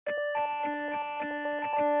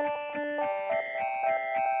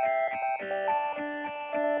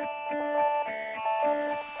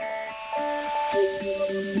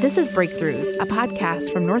This is Breakthroughs, a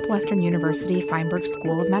podcast from Northwestern University Feinberg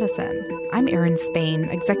School of Medicine. I'm Erin Spain,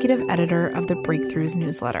 executive editor of the Breakthroughs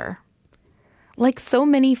newsletter. Like so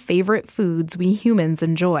many favorite foods we humans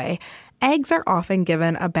enjoy, eggs are often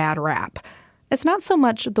given a bad rap. It's not so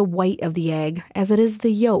much the white of the egg as it is the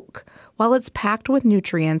yolk. While it's packed with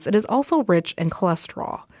nutrients, it is also rich in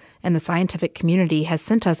cholesterol. And the scientific community has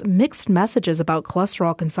sent us mixed messages about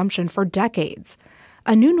cholesterol consumption for decades.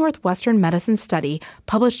 A new Northwestern Medicine study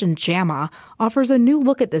published in JAMA offers a new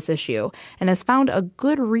look at this issue and has found a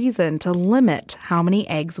good reason to limit how many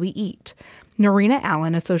eggs we eat. Norrina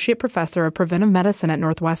Allen, associate professor of preventive medicine at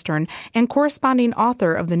Northwestern and corresponding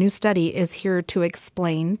author of the new study, is here to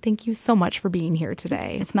explain. Thank you so much for being here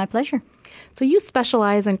today. It's my pleasure. So you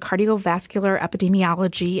specialize in cardiovascular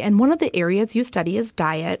epidemiology, and one of the areas you study is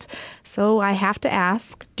diet. So I have to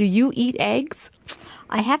ask, do you eat eggs?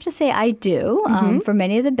 I have to say I do for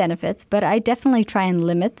many of the benefits, but I definitely try and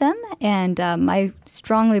limit them, and I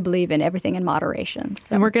strongly believe in everything in moderation.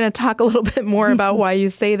 So. And we're going to talk a little bit more about why you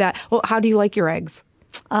say that. Well, how do you like your eggs?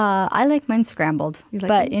 I like mine scrambled,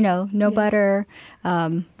 but, no butter,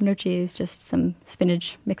 no cheese, just some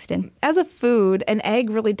spinach mixed in. As a food, an egg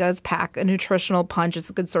really does pack a nutritional punch. It's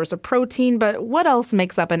a good source of protein, but what else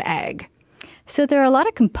makes up an egg? So there are a lot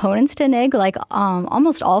of components to an egg. Like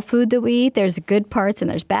almost all food that we eat, there's good parts and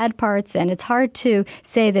there's bad parts, and it's hard to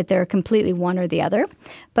say that they're completely one or the other.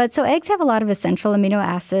 But so eggs have a lot of essential amino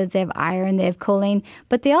acids. They have iron, they have choline,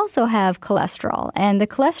 but they also have cholesterol. And the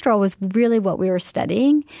cholesterol was really what we were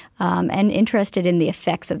studying and interested in the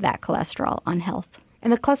effects of that cholesterol on health.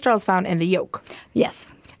 And the cholesterol is found in the yolk. Yes.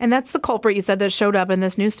 And that's the culprit, you said, that showed up in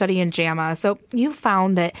this new study in JAMA. So you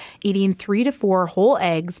found that eating 3 to 4 whole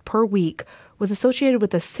eggs per week was associated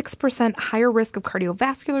with a 6% higher risk of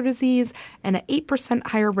cardiovascular disease and an 8%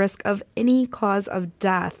 higher risk of any cause of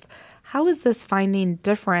death. How is this finding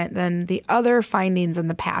different than the other findings in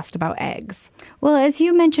the past about eggs? Well, as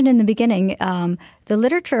you mentioned in the beginning, the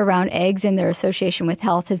literature around eggs and their association with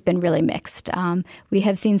health has been really mixed. We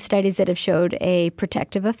have seen studies that have showed a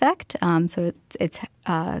protective effect, so it's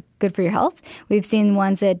good for your health. We've seen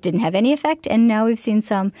ones that didn't have any effect, and now we've seen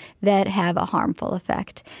some that have a harmful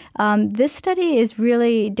effect. This study is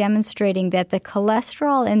really demonstrating that the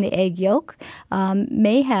cholesterol in the egg yolk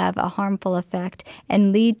may have a harmful effect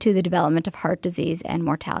and lead to the development of heart disease and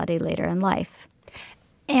mortality later in life.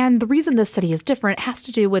 And the reason this study is different has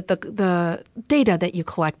to do with the data that you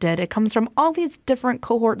collected. It comes from all these different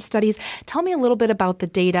cohort studies. Tell me a little bit about the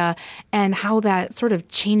data and how that sort of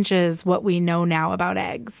changes what we know now about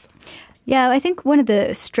eggs. Yeah, I think one of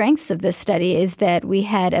the strengths of this study is that we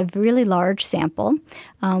had a really large sample.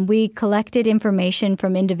 We collected information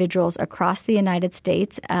from individuals across the United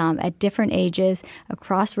States at different ages,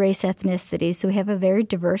 across race, ethnicities. So we have a very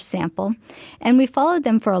diverse sample. And we followed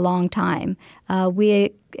them for a long time.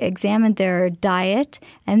 We examined their diet,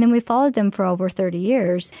 and then we followed them for over 30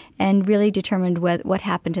 years and really determined what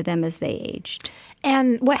happened to them as they aged.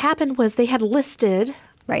 And what happened was they had listed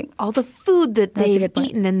all the food that they've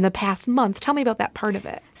eaten in the past month. Tell me about that part of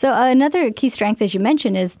it. So another key strength, as you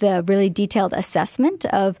mentioned, is the really detailed assessment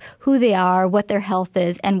of who they are, what their health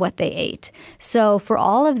is, and what they ate. So for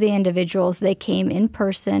all of the individuals, they came in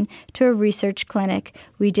person to a research clinic.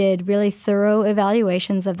 We did really thorough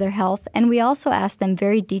evaluations of their health, and we also asked them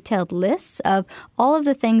very detailed lists of all of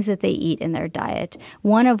the things that they eat in their diet,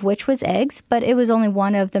 one of which was eggs, but it was only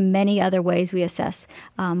one of the many other ways we assess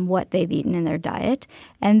what they've eaten in their diet.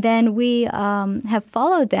 And then we have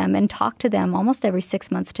followed them and talked to them almost every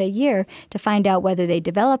 6 months to a year to find out whether they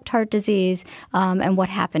developed heart disease and what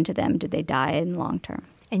happened to them. Did they die in the long term?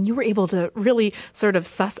 And you were able to really sort of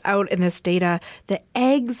suss out in this data that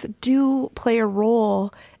eggs do play a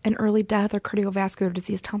role in early death or cardiovascular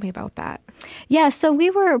disease. Tell me about that. Yeah, so we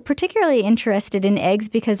were particularly interested in eggs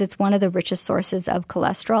because it's one of the richest sources of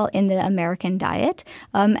cholesterol in the American diet,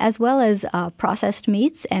 as well as processed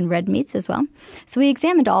meats and red meats as well. So we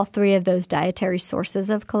examined all 3 of those dietary sources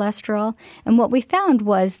of cholesterol. And what we found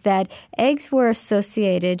was that eggs were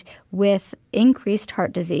associated with increased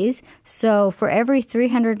heart disease. So for every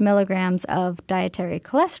 300 milligrams of dietary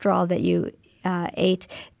cholesterol that you ate,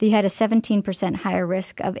 you had a 17% higher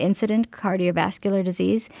risk of incident cardiovascular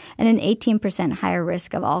disease and an 18% higher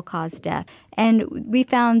risk of all-cause death. And we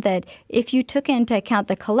found that if you took into account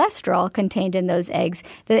the cholesterol contained in those eggs,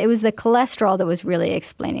 that it was the cholesterol that was really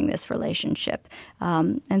explaining this relationship.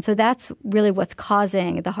 And so that's really what's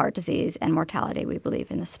causing the heart disease and mortality, we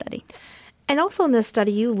believe, in the study. And also in this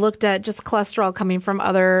study, you looked at just cholesterol coming from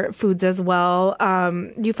other foods as well.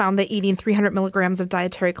 You found that eating 300 milligrams of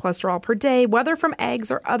dietary cholesterol per day, whether from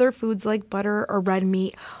eggs or other foods like butter or red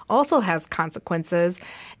meat, also has consequences,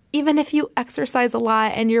 even if you exercise a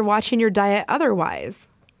lot and you're watching your diet otherwise.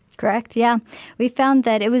 Correct. Yeah. We found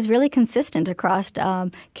that it was really consistent across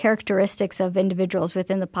characteristics of individuals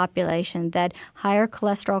within the population that higher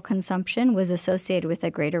cholesterol consumption was associated with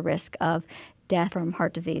a greater risk of death from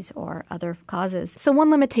heart disease or other causes. So one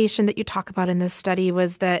limitation that you talk about in this study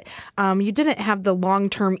was that you didn't have the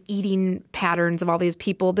long-term eating patterns of all these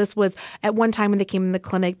people. This was at one time when they came in the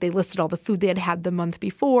clinic, they listed all the food they had had the month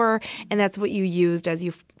before, and that's what you used as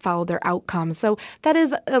you followed their outcomes. So that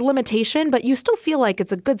is a limitation, but you still feel like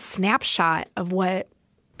it's a good snapshot of what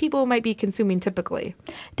people might be consuming typically.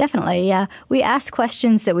 Definitely, yeah. We ask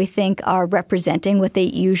questions that we think are representing what they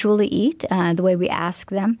usually eat, the way we ask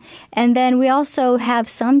them. And then we also have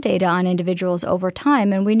some data on individuals over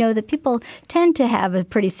time, and we know that people tend to have a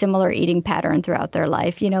pretty similar eating pattern throughout their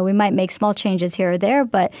life. You know, we might make small changes here or there,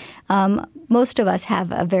 but most of us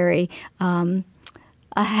have a very a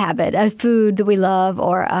habit, a food that we love,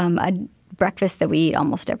 or a breakfast that we eat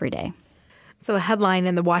almost every day. So a headline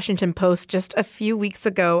in the Washington Post just a few weeks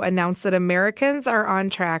ago announced that Americans are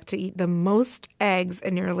on track to eat the most eggs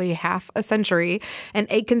in nearly half a century, and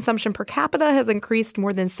egg consumption per capita has increased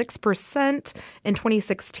more than 6% in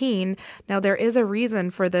 2016. Now, there is a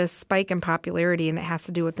reason for this spike in popularity, and it has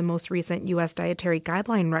to do with the most recent U.S. dietary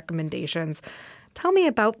guideline recommendations. Tell me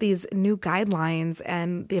about these new guidelines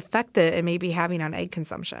and the effect that it may be having on egg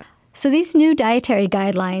consumption. So these new dietary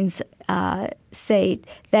guidelines say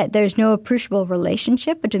that there's no appreciable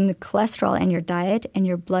relationship between the cholesterol in your diet and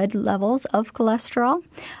your blood levels of cholesterol.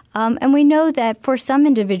 And we know that for some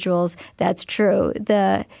individuals, that's true.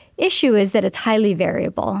 The issue is that it's highly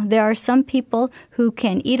variable. There are some people who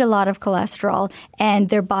can eat a lot of cholesterol and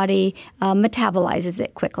their body metabolizes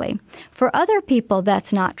it quickly. For other people,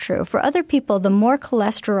 that's not true. For other people, the more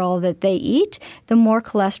cholesterol that they eat, the more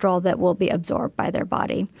cholesterol that will be absorbed by their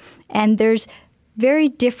body. And there's very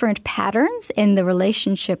different patterns in the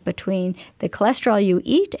relationship between the cholesterol you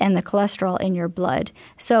eat and the cholesterol in your blood.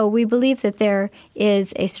 So we believe that there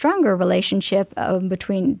is a stronger relationship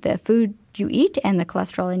between the food you eat and the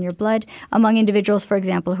cholesterol in your blood among individuals, for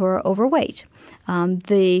example, who are overweight.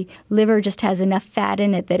 The liver just has enough fat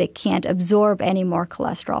in it that it can't absorb any more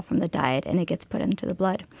cholesterol from the diet, and it gets put into the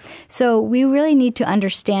blood. So we really need to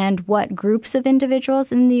understand what groups of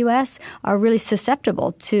individuals in the U.S. are really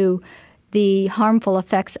susceptible to the harmful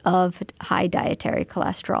effects of high dietary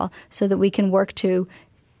cholesterol so that we can work to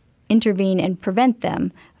intervene and prevent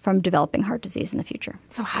them from developing heart disease in the future.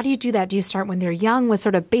 So how do you do that? Do you start when they're young with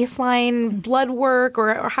sort of baseline blood work,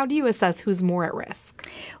 or how do you assess who's more at risk?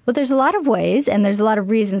 Well, there's a lot of ways, and there's a lot of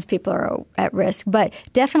reasons people are at risk, but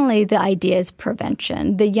definitely the idea is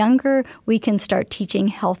prevention. The younger we can start teaching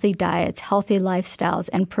healthy diets, healthy lifestyles,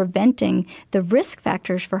 and preventing the risk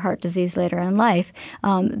factors for heart disease later in life,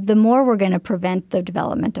 the more we're going to prevent the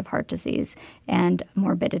development of heart disease and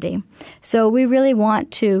morbidity. So we really want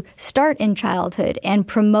to start in childhood and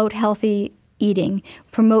promote healthy eating,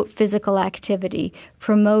 promote physical activity,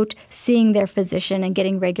 promote seeing their physician and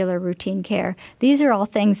getting regular routine care. These are all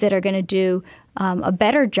things that are going to do a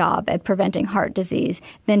better job at preventing heart disease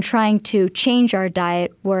than trying to change our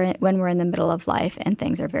diet when we're in the middle of life and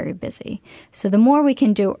things are very busy. So the more we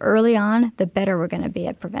can do early on, the better we're going to be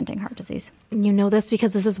at preventing heart disease. You know this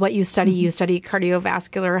because this is what you study. You study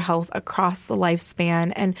cardiovascular health across the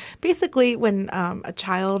lifespan. And basically when a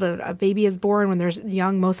child, a baby is born, when there's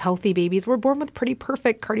young, most healthy babies, we're born with pretty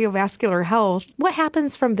perfect cardiovascular health. What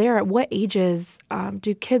happens from there? At what ages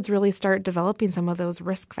do kids really start developing some of those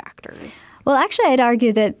risk factors? Well, actually, I'd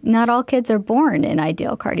argue that not all kids are born in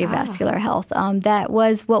ideal cardiovascular health. That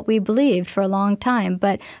was what we believed for a long time.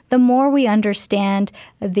 But the more we understand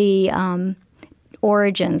the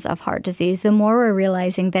origins of heart disease, the more we're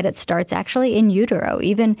realizing that it starts actually in utero.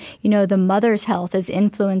 Even, the mother's health is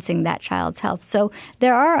influencing that child's health. So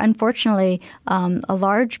there are, unfortunately, a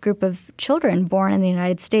large group of children born in the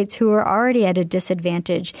United States who are already at a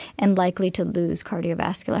disadvantage and likely to lose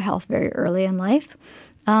cardiovascular health very early in life.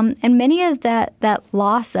 And many of that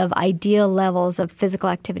loss of ideal levels of physical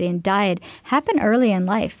activity and diet happen early in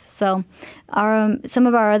life. So some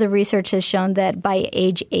of our other research has shown that by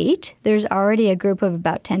age 8, there's already a group of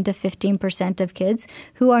about 10 to 15% of kids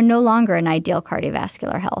who are no longer in ideal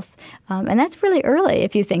cardiovascular health. And that's really early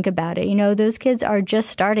if you think about it. Those kids are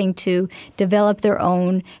just starting to develop their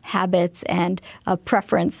own habits and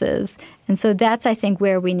preferences. And so that's, I think,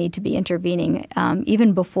 where we need to be intervening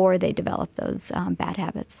even before they develop those bad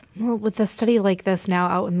habits. Well, with a study like this now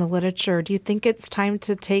out in the literature, do you think it's time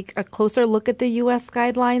to take a closer look at the U.S.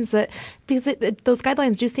 guidelines? Because those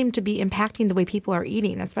guidelines do seem to be impacting the way people are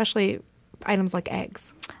eating, especially items like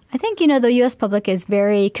eggs. I think, the U.S. public is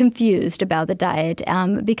very confused about the diet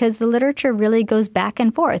because the literature really goes back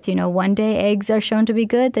and forth. One day eggs are shown to be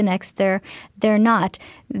good, the next they're not.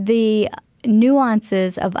 The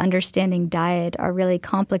nuances of understanding diet are really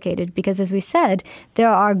complicated because, as we said, there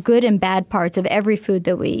are good and bad parts of every food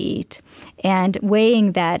that we eat. And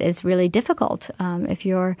weighing that is really difficult if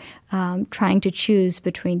you're trying to choose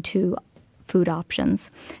between two food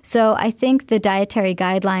options. So I think the dietary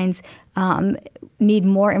guidelines need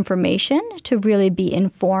more information to really be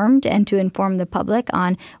informed and to inform the public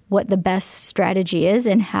on what the best strategy is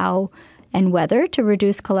and how and whether to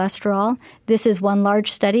reduce cholesterol. This is one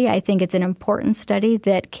large study. I think it's an important study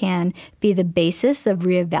that can be the basis of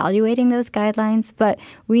reevaluating those guidelines. But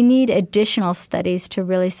we need additional studies to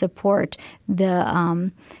really support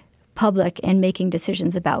the public in making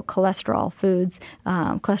decisions about cholesterol foods,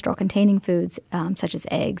 cholesterol-containing foods such as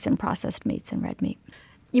eggs and processed meats and red meat.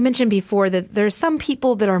 You mentioned before that there's some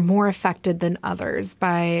people that are more affected than others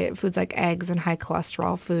by foods like eggs and high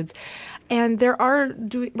cholesterol foods. And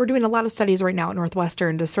we're doing a lot of studies right now at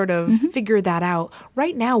Northwestern to sort of figure that out.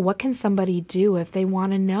 Right now, what can somebody do if they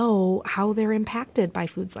want to know how they're impacted by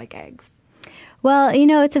foods like eggs? Well,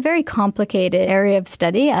 it's a very complicated area of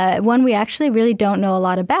study, one we actually really don't know a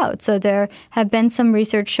lot about. So there have been some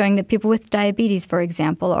research showing that people with diabetes, for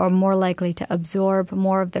example, are more likely to absorb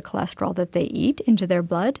more of the cholesterol that they eat into their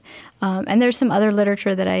blood. And there's some other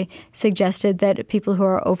literature that I suggested that people who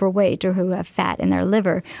are overweight or who have fat in their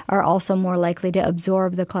liver are also more likely to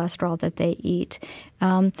absorb the cholesterol that they eat.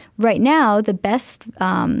 Right now, the best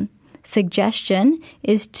suggestion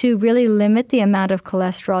is to really limit the amount of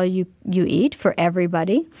cholesterol you eat for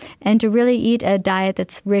everybody and to really eat a diet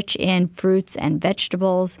that's rich in fruits and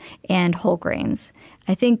vegetables and whole grains.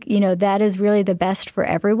 I think, that is really the best for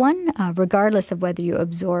everyone, regardless of whether you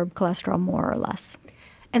absorb cholesterol more or less.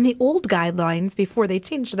 And the old guidelines, before they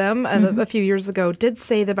changed them a few years ago, did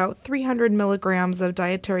say that about 300 milligrams of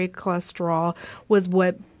dietary cholesterol was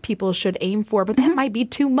what people should aim for, but that might be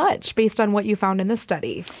too much based on what you found in this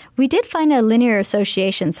study. We did find a linear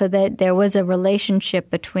association so that there was a relationship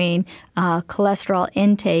between cholesterol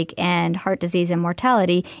intake and heart disease and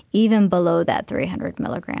mortality even below that 300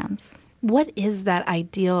 milligrams. What is that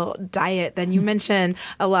ideal diet? Then you mentioned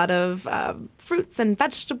a lot of fruits and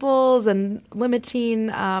vegetables and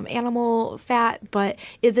limiting animal fat, but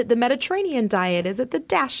is it the Mediterranean diet? Is it the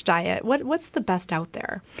DASH diet? What's the best out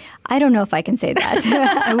there? I don't know if I can say that.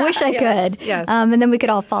 I wish I could. Yes. And then we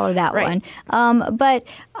could all follow that one. But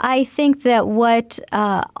I think that what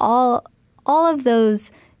all of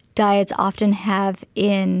those diets often have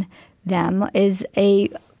in them is a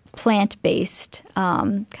plant-based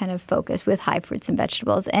kind of focus with high fruits and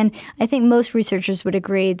vegetables. And I think most researchers would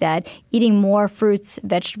agree that eating more fruits,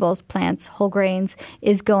 vegetables, plants, whole grains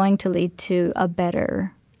is going to lead to a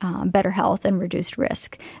better health and reduced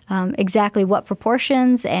risk. Exactly what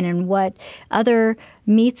proportions and in what other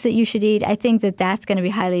meats that you should eat, I think that that's going to be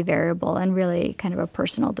highly variable and really kind of a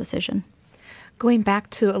personal decision. Going back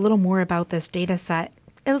to a little more about this data set,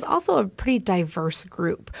 it was also a pretty diverse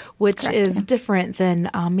group, which is different than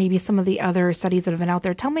maybe some of the other studies that have been out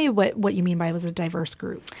there. Tell me what you mean by it was a diverse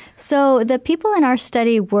group. So the people in our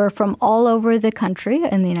study were from all over the country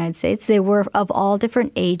in the United States. They were of all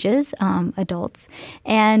different ages, adults,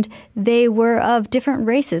 and they were of different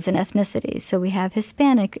races and ethnicities. So we have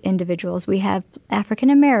Hispanic individuals, we have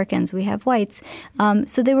African Americans, we have whites.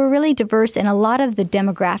 So they were really diverse, and a lot of the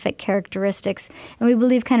demographic characteristics, and we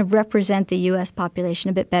believe kind of represent the U.S.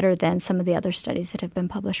 population a bit better than some of the other studies that have been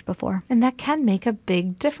published before. And that can make a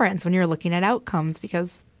big difference when you're looking at outcomes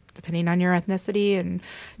because depending on your ethnicity and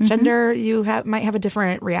gender, you might have a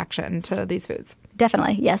different reaction to these foods.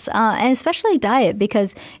 Definitely, yes. And especially diet,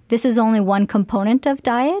 because this is only one component of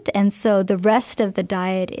diet. And so the rest of the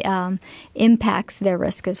diet impacts their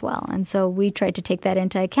risk as well. And so we tried to take that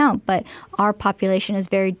into account. But our population is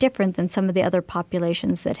very different than some of the other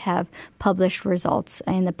populations that have published results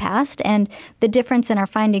in the past. And the difference in our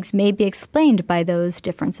findings may be explained by those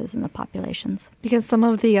differences in the populations. Because some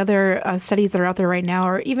of the other studies that are out there right now,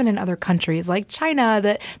 or even in other countries like China,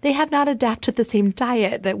 that they have not adapted the same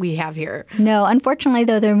diet that we have here. No, unfortunately,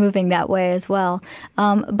 though, they're moving that way as well.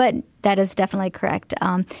 But That is definitely correct.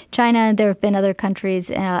 China, there have been other countries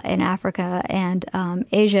in Africa and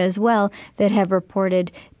Asia as well that have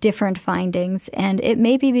reported different findings. And it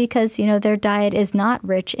may be because, their diet is not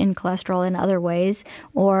rich in cholesterol in other ways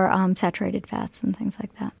or saturated fats and things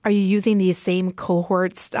like that. Are you using these same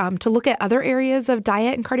cohorts to look at other areas of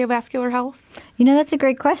diet and cardiovascular health? That's a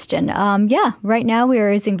great question. Right now we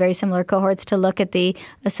are using very similar cohorts to look at the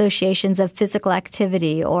associations of physical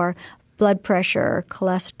activity or blood pressure,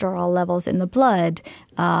 cholesterol levels in the blood,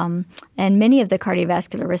 and many of the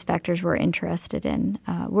cardiovascular risk factors we're interested in.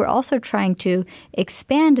 We're also trying to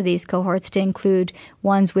expand these cohorts to include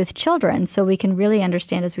ones with children so we can really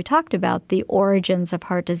understand, as we talked about, the origins of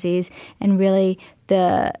heart disease and really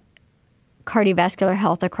the cardiovascular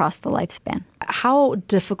health across the lifespan. How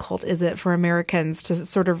difficult is it for Americans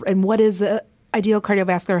to and what is the ideal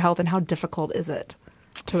cardiovascular health and how difficult is it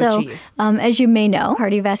to achieve? As you may know,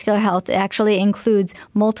 cardiovascular health actually includes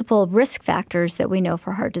multiple risk factors that we know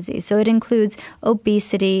for heart disease. So it includes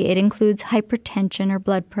obesity, it includes hypertension or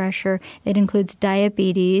blood pressure, it includes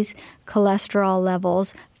diabetes, cholesterol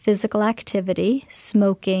levels, physical activity,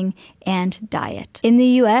 smoking, and diet. In the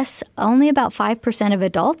U.S., only about 5% of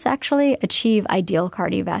adults actually achieve ideal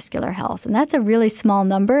cardiovascular health. And that's a really small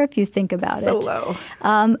number if you think about it. So low.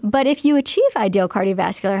 But if you achieve ideal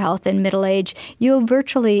cardiovascular health in middle age, you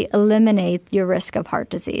virtually eliminate your risk of heart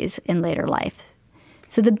disease in later life.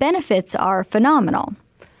 So the benefits are phenomenal.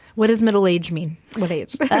 What does middle age mean? What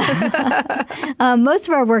age? Most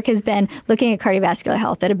of our work has been looking at cardiovascular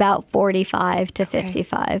health at about 45 to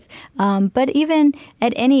 55. But even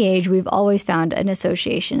at any age, we've always found an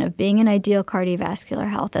association of being in ideal cardiovascular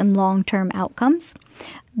health and long-term outcomes.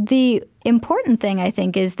 The important thing, I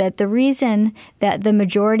think, is that the reason that the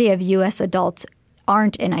majority of U.S. adults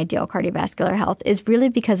aren't in ideal cardiovascular health is really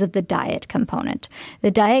because of the diet component.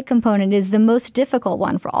 The diet component is the most difficult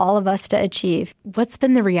one for all of us to achieve. What's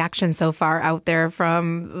been the reaction so far out there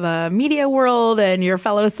from the media world and your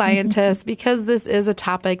fellow scientists? Because this is a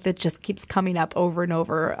topic that just keeps coming up over and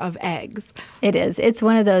over of eggs. It is. It's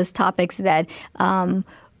one of those topics that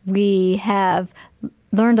we have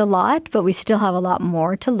learned a lot, but we still have a lot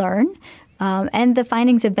more to learn. And the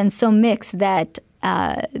findings have been so mixed that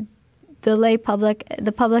the lay public,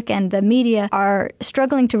 the public, and the media are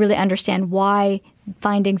struggling to really understand why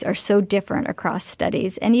findings are so different across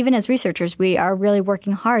studies. And even as researchers, we are really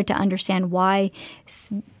working hard to understand why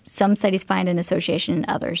some studies find an association and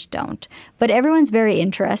others don't. But everyone's very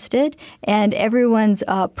interested, and everyone's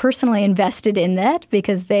personally invested in that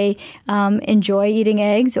because they enjoy eating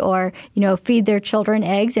eggs or, feed their children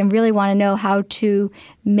eggs and really want to know how to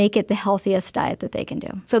make it the healthiest diet that they can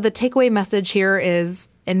do. So the takeaway message here is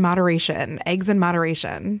in moderation, eggs in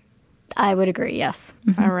moderation. I would agree, yes.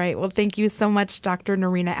 Mm-hmm. All right. Well, thank you so much, Dr.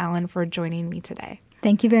 Norrina Allen, for joining me today.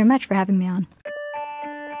 Thank you very much for having me on.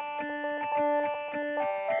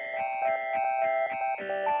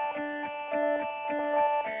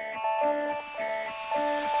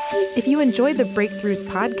 If you enjoyed the Breakthroughs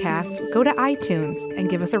podcast, go to iTunes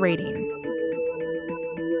and give us a rating.